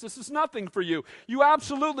than this. This is nothing for you. You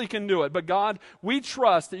absolutely can do it. But God, we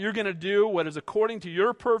trust that you're going to do what is according to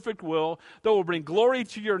your perfect will that will bring glory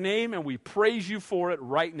to your name, and we praise you for it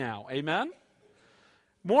right now. Amen?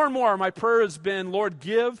 More and more, my prayer has been, Lord,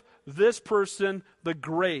 give this person the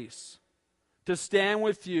grace to stand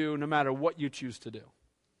with you no matter what you choose to do.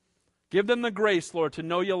 Give them the grace, Lord, to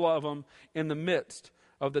know you love them in the midst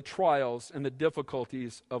of the trials and the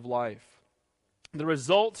difficulties of life. The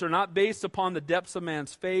results are not based upon the depths of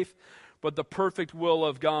man's faith, but the perfect will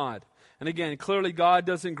of God. And again, clearly God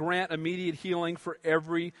doesn't grant immediate healing for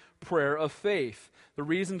every prayer of faith. The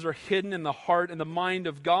reasons are hidden in the heart and the mind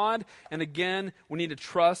of God. And again, we need to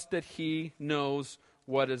trust that He knows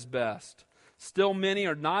what is best. Still, many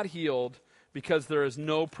are not healed because there is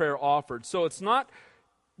no prayer offered. So it's not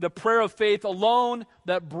the prayer of faith alone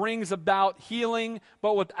that brings about healing,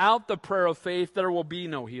 but without the prayer of faith, there will be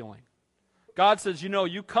no healing. God says, you know,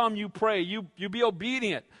 you come, you pray, you be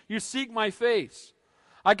obedient, you seek my face.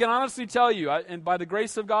 I can honestly tell you, and by the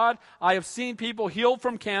grace of God, I have seen people healed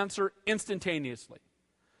from cancer instantaneously.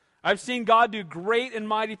 I've seen God do great and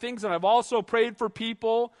mighty things, and I've also prayed for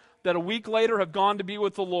people that a week later have gone to be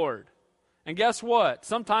with the Lord. And guess what?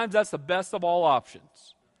 Sometimes that's the best of all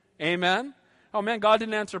options. Amen? Oh man, God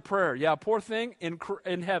didn't answer prayer. Yeah, poor thing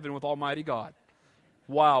in heaven with Almighty God.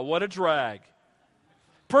 Wow, what a drag.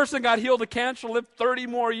 Person got healed of cancer, lived 30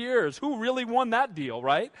 more years. Who really won that deal,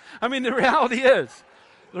 right? I mean, the reality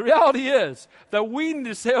is that we need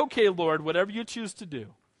to say, okay, Lord, whatever you choose to do,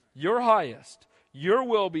 your highest, your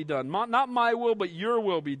will be done. Not my will, but your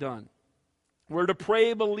will be done. We're to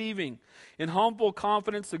pray believing in humble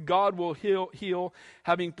confidence that God will heal.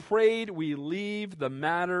 Having prayed, we leave the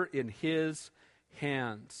matter in His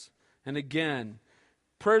hands. And again,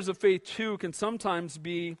 prayers of faith too can sometimes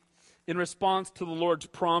be in response to the Lord's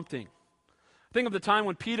prompting. Think of the time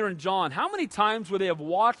when Peter and John, how many times would they have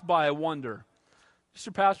walked by a wonder? Just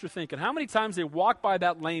your pastor thinking, how many times they walked by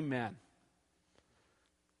that lame man?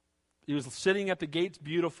 He was sitting at the gates,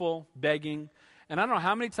 beautiful, begging. And I don't know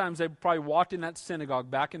how many times they probably walked in that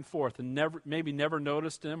synagogue back and forth and maybe never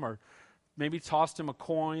noticed him, or maybe tossed him a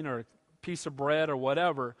coin or a piece of bread or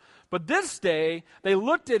whatever. But this day, they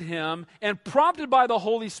looked at him, and prompted by the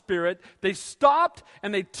Holy Spirit, they stopped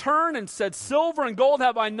and they turned and said, silver and gold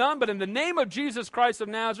have I none, but in the name of Jesus Christ of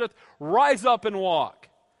Nazareth, rise up and walk.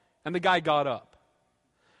 And the guy got up.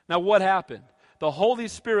 Now what happened? The Holy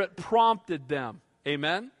Spirit prompted them.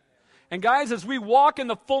 Amen? And guys, as we walk in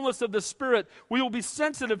the fullness of the Spirit, we will be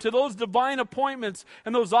sensitive to those divine appointments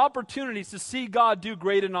and those opportunities to see God do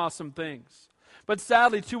great and awesome things. But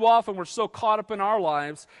sadly, too often we're so caught up in our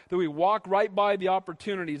lives that we walk right by the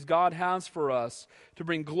opportunities God has for us to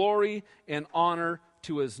bring glory and honor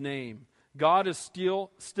to His name. God is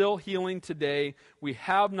still healing today. We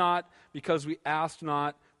have not because we ask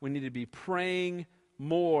not. We need to be praying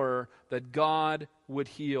more that God would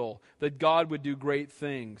heal, that God would do great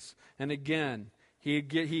things. And again, He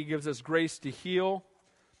gives us grace to heal.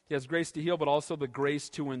 He has grace to heal, but also the grace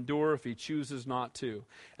to endure if He chooses not to.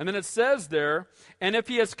 And then it says there, and if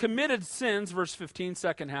he has committed sins, verse 15,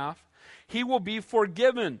 second half, he will be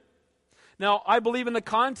forgiven. Now, I believe in the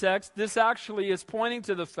context, this actually is pointing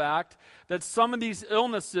to the fact that some of these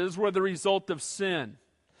illnesses were the result of sin.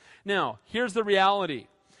 Now, here's the reality.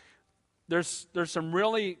 There's some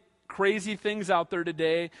really crazy things out there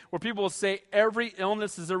today where people will say every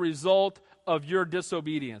illness is a result of your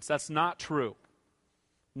disobedience. That's not true.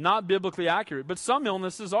 Not biblically accurate, but some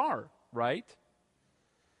illnesses are, right?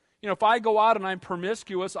 You know, if I go out and I'm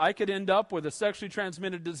promiscuous, I could end up with a sexually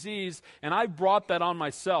transmitted disease, and I brought that on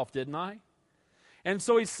myself, didn't I? And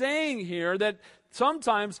so he's saying here that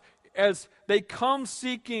sometimes as they come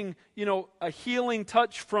seeking, a healing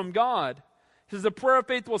touch from God, he says the prayer of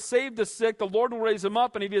faith will save the sick, the Lord will raise him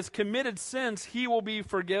up, and if he has committed sins, he will be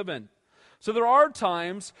forgiven. So there are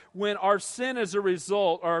times when our sin is a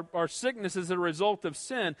result, our sickness is a result of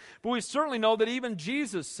sin. But we certainly know that even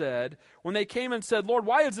Jesus said, when they came and said, Lord,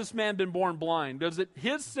 why has this man been born blind? Was it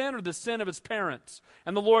his sin or the sin of his parents?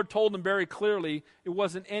 And the Lord told them very clearly it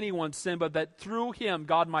wasn't anyone's sin, but that through him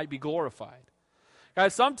God might be glorified.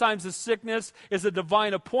 Guys, sometimes the sickness is a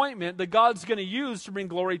divine appointment that God's going to use to bring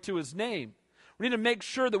glory to his name. We need to make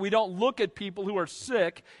sure that we don't look at people who are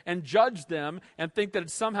sick and judge them and think that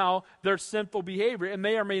it's somehow their sinful behavior. It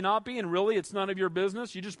may or may not be, and really it's none of your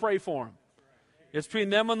business. You just pray for them. It's between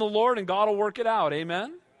them and the Lord, and God will work it out.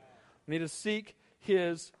 Amen? We need to seek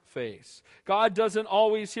his face. God doesn't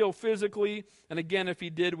always heal physically, and again, if he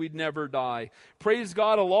did, we'd never die. Praise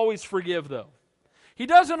God, he'll always forgive, though. He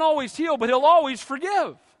doesn't always heal, but he'll always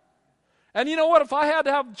forgive. And you know what? If I had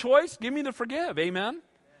to have a choice, give me to forgive. Amen?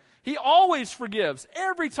 He always forgives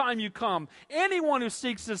every time you come. Anyone who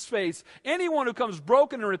seeks his face, anyone who comes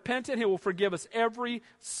broken and repentant, he will forgive us every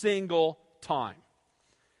single time.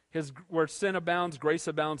 Where sin abounds, grace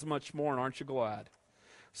abounds much more, and aren't you glad?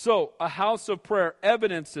 So, a house of prayer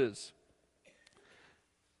evidences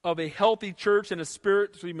of a healthy church and a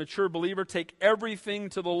spiritually mature believer. Take everything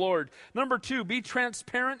to the Lord. Number 2, be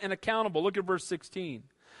transparent and accountable. Look at verse 16.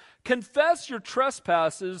 Confess your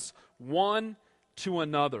trespasses one to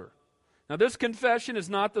another. Now, this confession is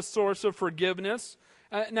not the source of forgiveness.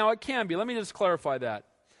 Now, it can be. Let me just clarify that.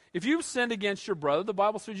 If you've sinned against your brother, the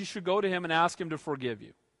Bible says you should go to him and ask him to forgive you.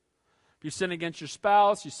 If you sin against your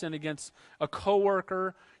spouse, you sin against a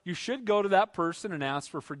coworker, you should go to that person and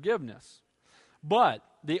ask for forgiveness. But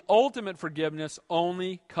the ultimate forgiveness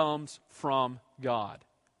only comes from God.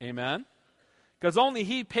 Amen? Because only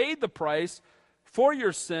he paid the price for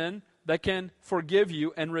your sin that can forgive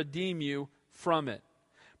you and redeem you from it.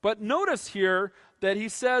 But notice here that he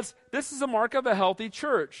says this is a mark of a healthy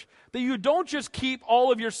church, that you don't just keep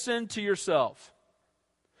all of your sin to yourself.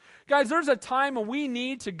 Guys, there's a time when we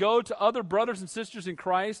need to go to other brothers and sisters in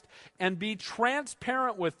Christ and be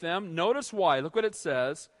transparent with them. Notice why. Look what it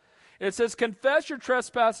says. It says, confess your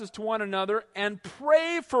trespasses to one another and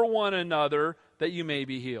pray for one another that you may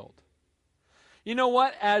be healed. You know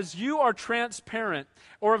what? As you are transparent,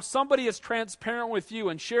 or if somebody is transparent with you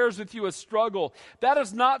and shares with you a struggle, that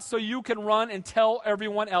is not so you can run and tell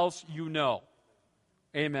everyone else you know.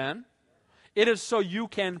 Amen? It is so you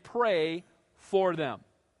can pray for them.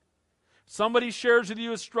 Somebody shares with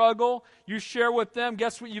you a struggle, you share with them,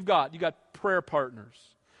 guess what you've got? You've got prayer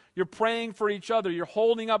partners. You're praying for each other. You're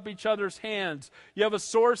holding up each other's hands. You have a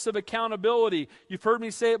source of accountability. You've heard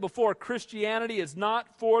me say it before. Christianity is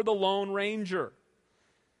not for the Lone Ranger.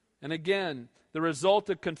 And again, the result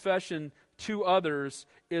of confession to others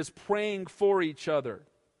is praying for each other.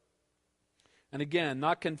 And again,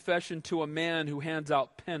 not confession to a man who hands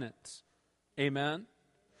out penance. Amen?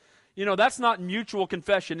 You know, that's not mutual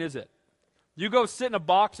confession, is it? You go sit in a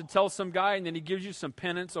box and tell some guy, and then he gives you some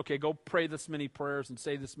penance. Okay, go pray this many prayers and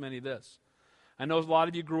say this many this. I know a lot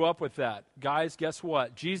of you grew up with that. Guys, guess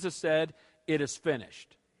what? Jesus said, it is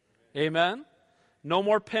finished. Amen? No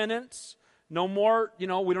more penance. No more, we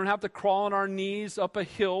don't have to crawl on our knees up a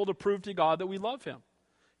hill to prove to God that we love Him.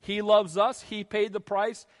 He loves us. He paid the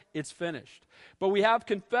price. It's finished. But we have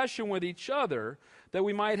confession with each other that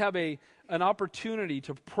we might have an opportunity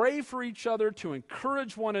to pray for each other, to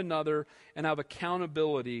encourage one another, and have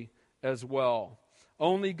accountability as well.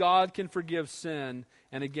 Only God can forgive sin,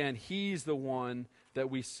 and again, He's the one that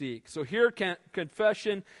we seek. So here,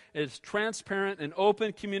 confession is transparent and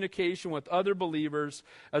open communication with other believers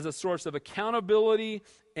as a source of accountability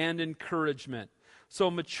and encouragement. So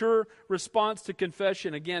mature response to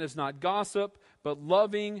confession, again, is not gossip, but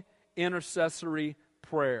loving intercessory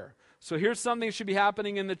prayer. So here's something that should be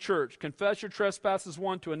happening in the church. Confess your trespasses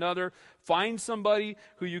one to another. Find somebody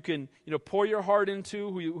who you can, pour your heart into,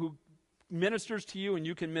 who ministers to you, and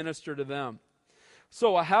you can minister to them.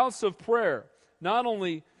 So a house of prayer. Not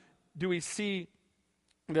only do we see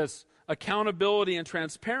this accountability and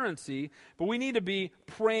transparency, but we need to be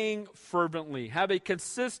praying fervently. Have a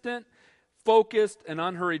consistent, focused, and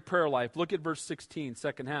unhurried prayer life. Look at verse 16,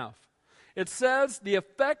 second half. It says, the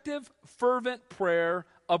effective, fervent prayer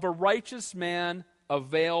of a righteous man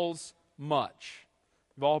avails much.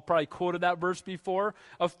 You've all probably quoted that verse before.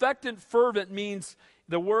 Effective, fervent means,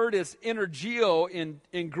 the word is energio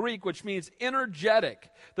in Greek, which means energetic.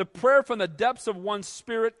 The prayer from the depths of one's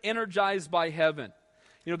spirit, energized by heaven.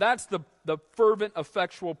 That's the fervent,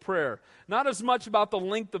 effectual prayer. Not as much about the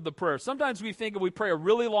length of the prayer. Sometimes we think if we pray a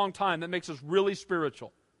really long time, that makes us really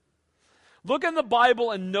spiritual. Look in the Bible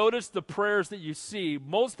and notice the prayers that you see.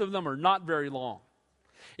 Most of them are not very long.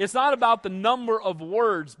 It's not about the number of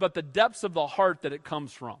words, but the depths of the heart that it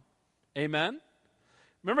comes from. Amen?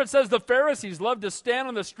 Remember, it says the Pharisees loved to stand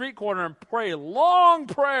on the street corner and pray long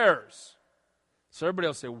prayers. So everybody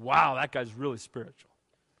will say, wow, that guy's really spiritual.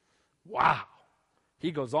 Wow. He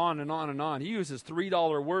goes on and on and on. He uses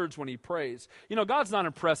 $3 words when he prays. God's not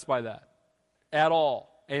impressed by that at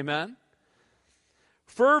all. Amen?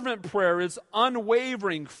 Fervent prayer is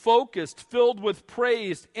unwavering, focused, filled with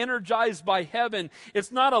praise, energized by heaven.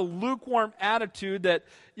 It's not a lukewarm attitude that,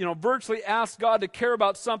 virtually asks God to care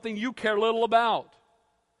about something you care little about.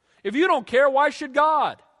 If you don't care, why should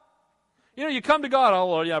God? You come to God, oh,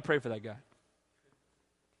 Lord, I pray for that guy.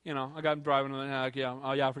 I got him driving,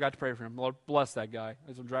 I forgot to pray for him. Lord, bless that guy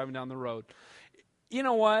as I'm driving down the road. You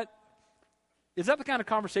know what? Is that the kind of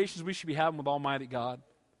conversations we should be having with Almighty God?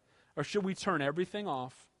 Or should we turn everything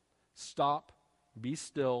off, stop, be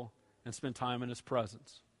still, and spend time in His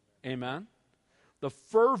presence? Amen? The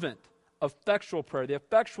fervent, effectual prayer, the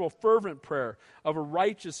effectual, fervent prayer of a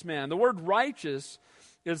righteous man. The word righteous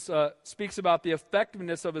speaks about the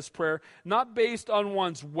effectiveness of his prayer, not based on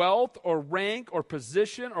one's wealth or rank or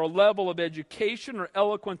position or level of education or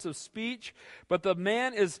eloquence of speech, but the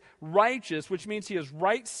man is righteous, which means he is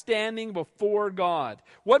right standing before God.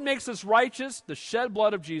 What makes us righteous? The shed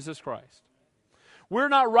blood of Jesus Christ. We're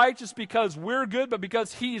not righteous because we're good, but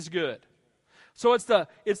because He's good. So it's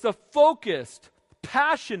the focused,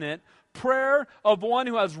 passionate prayer of one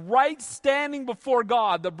who has right standing before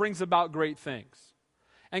God that brings about great things.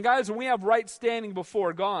 And guys, when we have right standing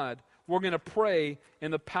before God, we're going to pray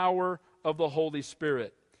in the power of the Holy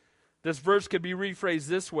Spirit. This verse could be rephrased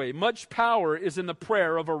this way. Much power is in the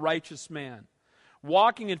prayer of a righteous man.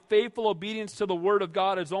 Walking in faithful obedience to the Word of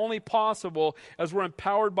God is only possible as we're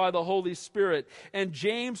empowered by the Holy Spirit. And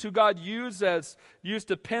James, who God used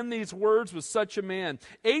to pen these words, was such a man.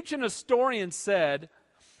 Ancient historians said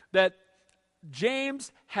that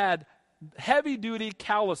James had heavy-duty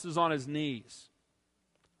calluses on his knees.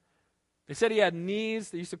 They said he had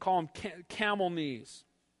knees, they used to call them camel knees.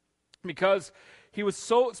 because he was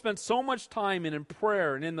spent so much time in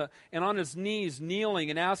prayer and on his knees kneeling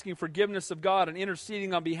and asking forgiveness of God and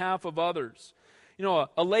interceding on behalf of others. You know,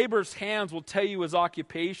 a laborer's hands will tell you his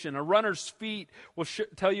occupation. A runner's feet will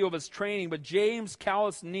tell you of his training. But James'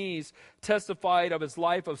 calloused knees testified of his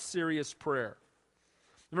life of serious prayer.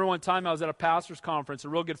 I remember one time I was at a pastor's conference. A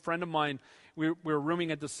real good friend of mine, we were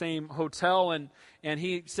rooming at the same hotel, and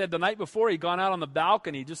he said the night before he'd gone out on the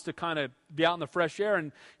balcony just to kind of be out in the fresh air,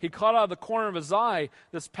 and he caught out of the corner of his eye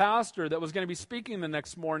this pastor that was going to be speaking the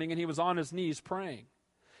next morning, and he was on his knees praying.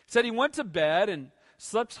 He said he went to bed and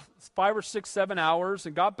slept 5 or 6, 7 hours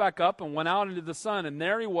and got back up and went out into the sun, and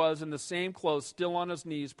there he was in the same clothes, still on his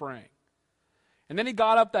knees praying. And then he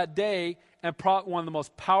got up that day and brought one of the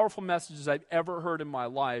most powerful messages I've ever heard in my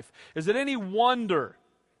life. Is it any wonder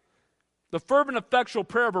the fervent, effectual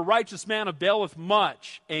prayer of a righteous man availeth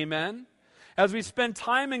much? Amen? As we spend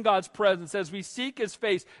time in God's presence, as we seek his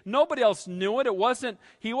face, nobody else knew it.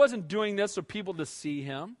 He wasn't doing this for people to see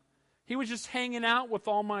him. He was just hanging out with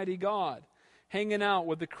Almighty God, hanging out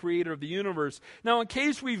with the creator of the universe. Now, in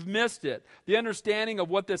case we've missed it, the understanding of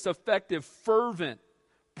what this effective, fervent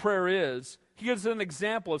prayer is, he gives an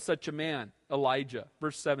example of such a man, Elijah,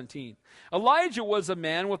 verse 17. Elijah was a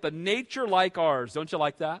man with a nature like ours. Don't you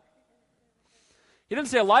like that? He didn't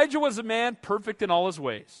say Elijah was a man perfect in all his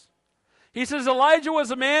ways. He says Elijah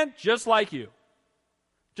was a man just like you,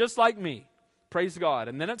 just like me. Praise God.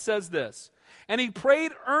 And then it says this, and he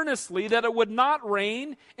prayed earnestly that it would not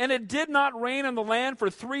rain, and it did not rain on the land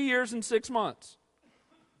for 3 years and 6 months.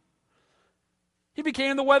 He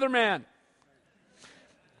became the weatherman.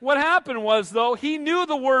 What happened was, though, he knew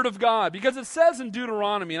the Word of God, because it says in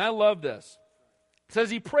Deuteronomy, and I love this, it says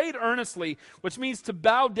he prayed earnestly, which means to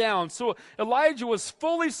bow down. So Elijah was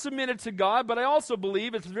fully submitted to God, but I also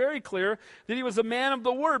believe it's very clear that he was a man of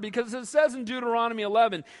the Word, because it says in Deuteronomy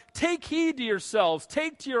 11, take heed to yourselves,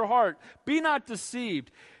 take to your heart, be not deceived.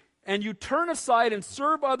 And you turn aside and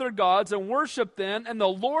serve other gods and worship them, and the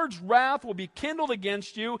Lord's wrath will be kindled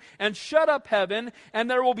against you and shut up heaven, and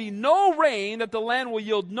there will be no rain, that the land will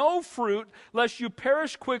yield no fruit, lest you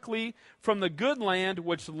perish quickly from the good land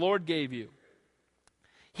which the Lord gave you.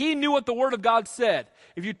 He knew what the Word of God said.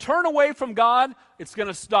 If you turn away from God, it's going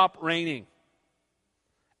to stop raining.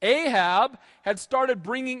 Ahab had started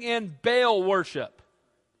bringing in Baal worship.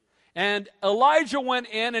 And Elijah went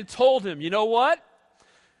in and told him, you know what?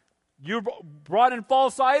 You brought in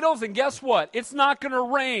false idols, and guess what? It's not going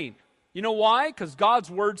to rain. You know why? Because God's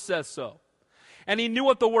Word says so. And he knew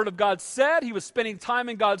what the Word of God said. He was spending time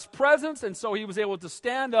in God's presence, and so he was able to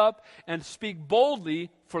stand up and speak boldly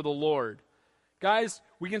for the Lord. Guys,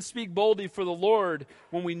 we can speak boldly for the Lord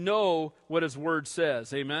when we know what his Word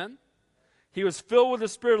says. Amen? He was filled with the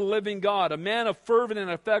Spirit of the living God, a man of fervent and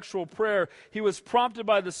effectual prayer. He was prompted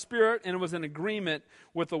by the Spirit and was in agreement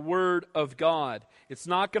with the Word of God. It's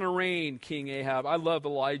not going to rain, King Ahab. I love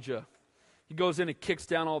Elijah. He goes in and kicks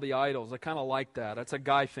down all the idols. I kind of like that. That's a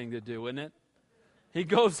guy thing to do, isn't it? He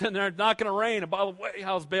goes in there, it's not going to rain. And by the way,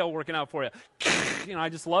 how's Baal working out for you? I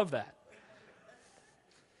just love that.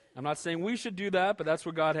 I'm not saying we should do that, but that's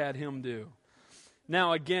what God had him do.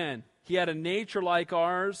 Now, again, he had a nature like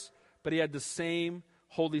ours, but he had the same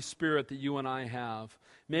Holy Spirit that you and I have.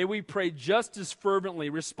 May we pray just as fervently,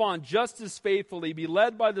 respond just as faithfully, be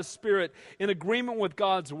led by the Spirit in agreement with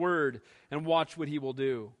God's Word, and watch what he will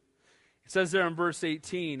do. It says there in verse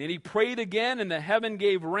 18, and he prayed again, and the heaven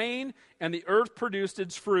gave rain, and the earth produced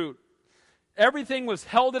its fruit. Everything was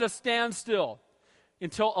held at a standstill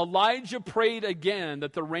until Elijah prayed again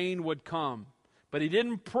that the rain would come. But he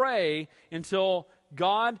didn't pray until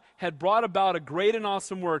God had brought about a great and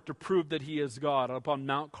awesome work to prove that he is God up on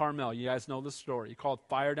Mount Carmel. You guys know the story. He called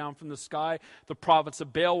fire down from the sky. The prophets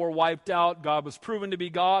of Baal were wiped out. God was proven to be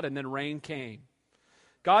God, and then rain came.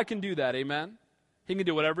 God can do that, amen? He can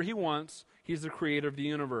do whatever he wants. He's the creator of the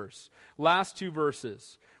universe. Last 2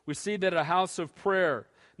 verses. We see that a house of prayer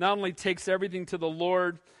not only takes everything to the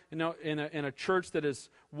Lord, in a church that is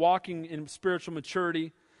walking in spiritual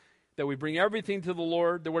maturity, that we bring everything to the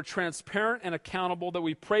Lord, that we're transparent and accountable, that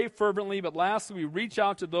we pray fervently, but lastly, we reach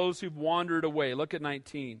out to those who've wandered away. Look at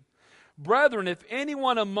 19. Brethren, if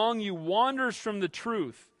anyone among you wanders from the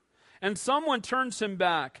truth, and someone turns him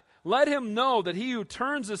back, let him know that he who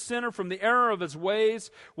turns a sinner from the error of his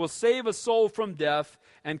ways will save a soul from death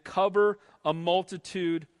and cover a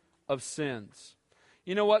multitude of sins.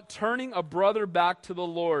 You know what? Turning a brother back to the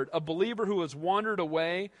Lord, a believer who has wandered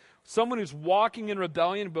away, someone who's walking in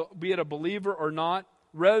rebellion, be it a believer or not,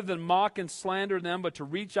 rather than mock and slander them, but to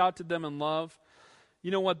reach out to them in love, you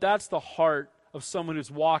know what? That's the heart of someone who's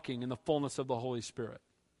walking in the fullness of the Holy Spirit.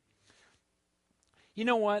 You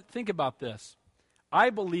know what? Think about this. I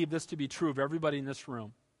believe this to be true of everybody in this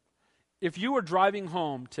room. If you were driving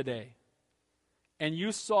home today and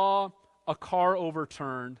you saw a car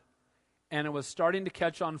overturned and it was starting to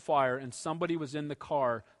catch on fire and somebody was in the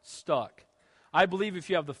car stuck, I believe if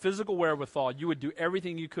you have the physical wherewithal, you would do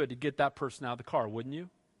everything you could to get that person out of the car, wouldn't you?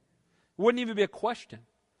 It wouldn't even be a question.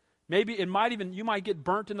 Maybe you might get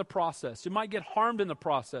burnt in the process. You might get harmed in the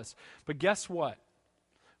process. But guess what?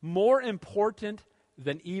 More important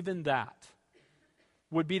than even that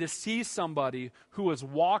would be to see somebody who has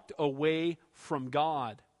walked away from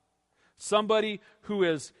God. Somebody who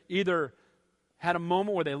has either had a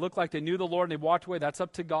moment where they looked like they knew the Lord and they walked away. That's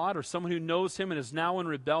up to God. Or someone who knows Him and is now in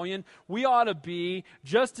rebellion. We ought to be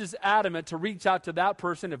just as adamant to reach out to that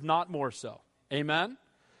person, if not more so. Amen?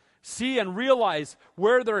 See and realize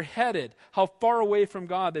where they're headed, how far away from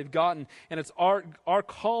God they've gotten. And it's our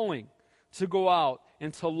calling to go out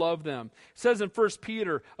and to love them. It says in 1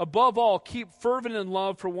 Peter, above all, keep fervent in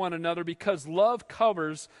love for one another, because love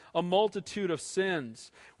covers a multitude of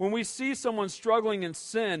sins. When we see someone struggling in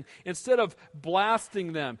sin, instead of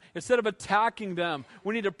blasting them, instead of attacking them,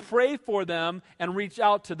 we need to pray for them and reach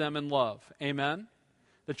out to them in love. Amen?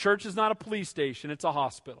 The church is not a police station, it's a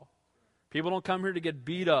hospital. People don't come here to get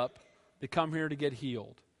beat up. They come here to get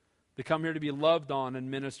healed. They come here to be loved on and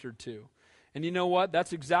ministered to. And you know what?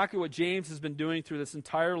 That's exactly what James has been doing through this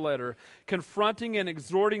entire letter, confronting and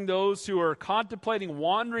exhorting those who are contemplating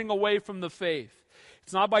wandering away from the faith.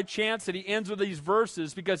 It's not by chance that he ends with these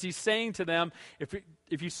verses, because he's saying to them,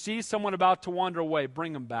 if you see someone about to wander away,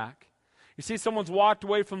 bring them back. You see someone's walked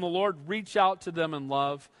away from the Lord, reach out to them in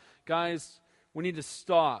love. Guys, we need to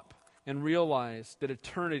stop and realize that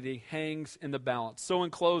eternity hangs in the balance. So in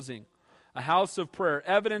closing, a house of prayer,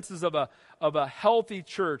 evidences of a healthy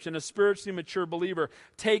church and a spiritually mature believer.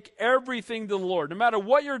 Take everything to the Lord. No matter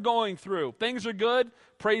what you're going through. Things are good,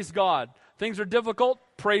 praise God. Things are difficult,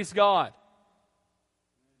 praise God.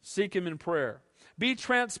 Seek Him in prayer. Be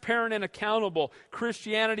transparent and accountable.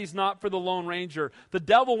 Christianity's not for the Lone Ranger. The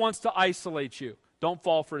devil wants to isolate you. Don't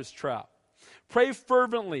fall for his trap. Pray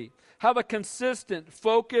fervently. Have a consistent,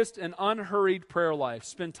 focused, and unhurried prayer life.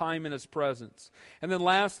 Spend time in His presence. And then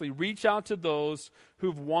lastly, reach out to those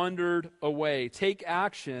who've wandered away. Take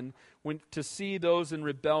action to see those in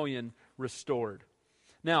rebellion restored.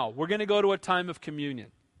 Now, we're going to go to a time of communion.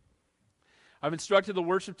 I've instructed the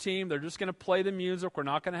worship team. They're just going to play the music. We're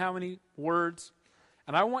not going to have any words.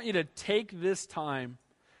 And I want you to take this time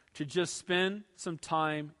to just spend some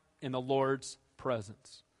time in the Lord's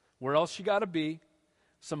presence. Where else you got to be?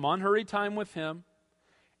 Some unhurried time with Him.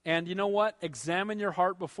 And you know what? Examine your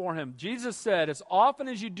heart before Him. Jesus said, as often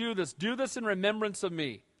as you do this in remembrance of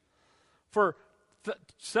me. For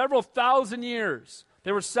several thousand years,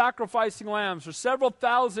 they were sacrificing lambs. For several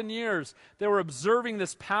thousand years, they were observing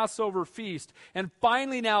this Passover feast. And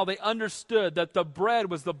finally now they understood that the bread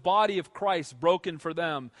was the body of Christ broken for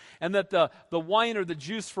them. And that the wine or the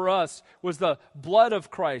juice for us was the blood of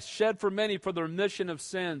Christ shed for many for the remission of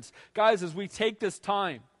sins. Guys, as we take this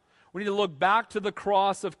time, we need to look back to the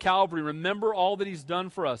cross of Calvary. Remember all that He's done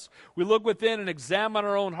for us. We look within and examine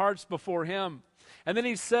our own hearts before Him. And then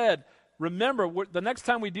He said, remember, the next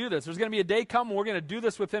time we do this, there's going to be a day coming, we're going to do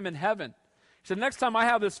this with Him in heaven. He said, next time I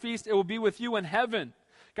have this feast, it will be with you in heaven.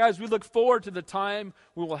 Guys, we look forward to the time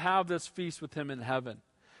we will have this feast with Him in heaven.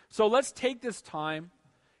 So let's take this time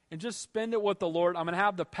and just spend it with the Lord. I'm going to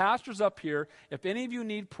have the pastors up here. If any of you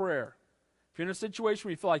need prayer, if you're in a situation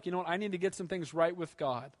where you feel like, you know what, I need to get some things right with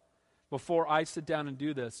God before I sit down and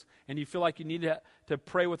do this, and you feel like you need to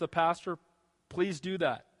pray with a pastor, please do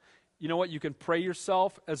that. You know what? You can pray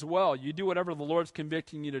yourself as well. You do whatever the Lord's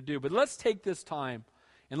convicting you to do. But let's take this time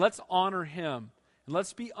and let's honor Him. And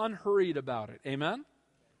let's be unhurried about it. Amen?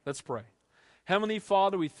 Let's pray. Heavenly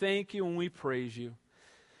Father, we thank You and we praise You.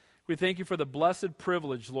 We thank You for the blessed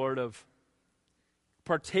privilege, Lord, of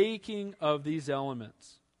partaking of these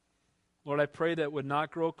elements. Lord, I pray that it would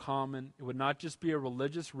not grow common. It would not just be a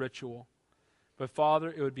religious ritual. But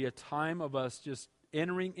Father, it would be a time of us just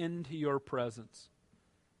entering into Your presence.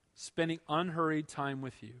 Spending unhurried time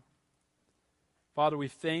with You. Father, we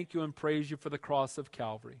thank You and praise You for the cross of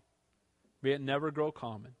Calvary. May it never grow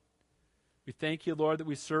common. We thank You, Lord, that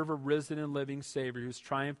we serve a risen and living Savior who's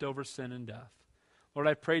triumphed over sin and death. Lord,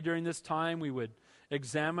 I pray during this time we would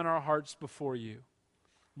examine our hearts before You.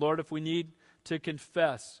 Lord, if we need to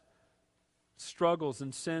confess struggles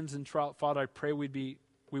and sins and trials, Father, I pray we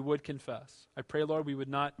would confess. I pray, Lord, we would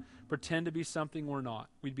not pretend to be something we're not.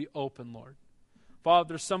 We'd be open, Lord. Father, if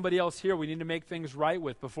there's somebody else here we need to make things right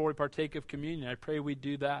with before we partake of communion, I pray we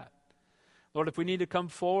do that. Lord, if we need to come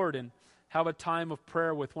forward and have a time of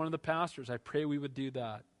prayer with one of the pastors, I pray we would do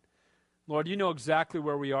that. Lord, you know exactly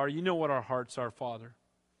where we are. You know what our hearts are, Father.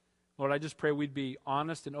 Lord, I just pray we'd be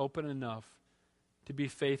honest and open enough to be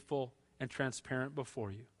faithful and transparent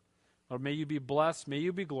before you. Lord, may you be blessed. May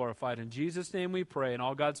you be glorified. In Jesus' name we pray. And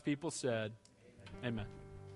all God's people said, amen.